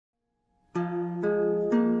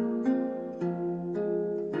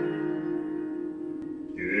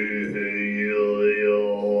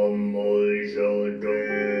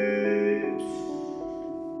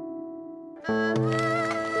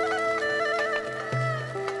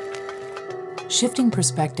Shifting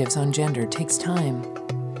perspectives on gender takes time,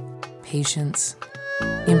 patience,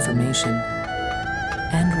 information,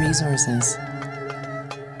 and resources.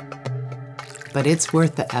 But it's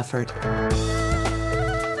worth the effort.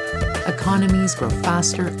 Economies grow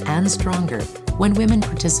faster and stronger when women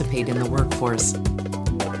participate in the workforce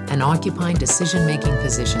and occupy decision-making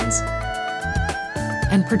positions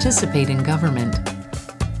and participate in government.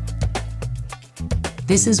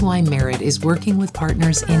 This is why Merit is working with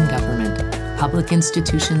partners in government, public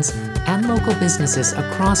institutions, and local businesses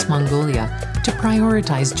across Mongolia to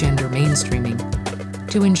prioritize gender mainstreaming,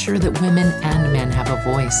 to ensure that women and men have a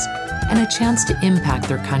voice and a chance to impact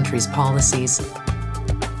their country's policies.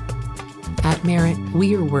 At Merit,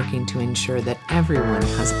 we are working to ensure that everyone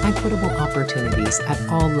has equitable opportunities at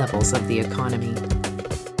all levels of the economy.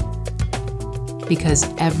 Because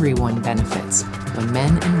everyone benefits when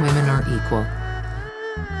men and women are equal.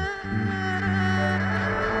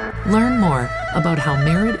 Learn more about how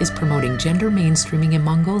Merit is promoting gender mainstreaming in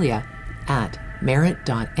Mongolia at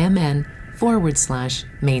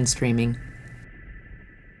merit.mn/mainstreaming.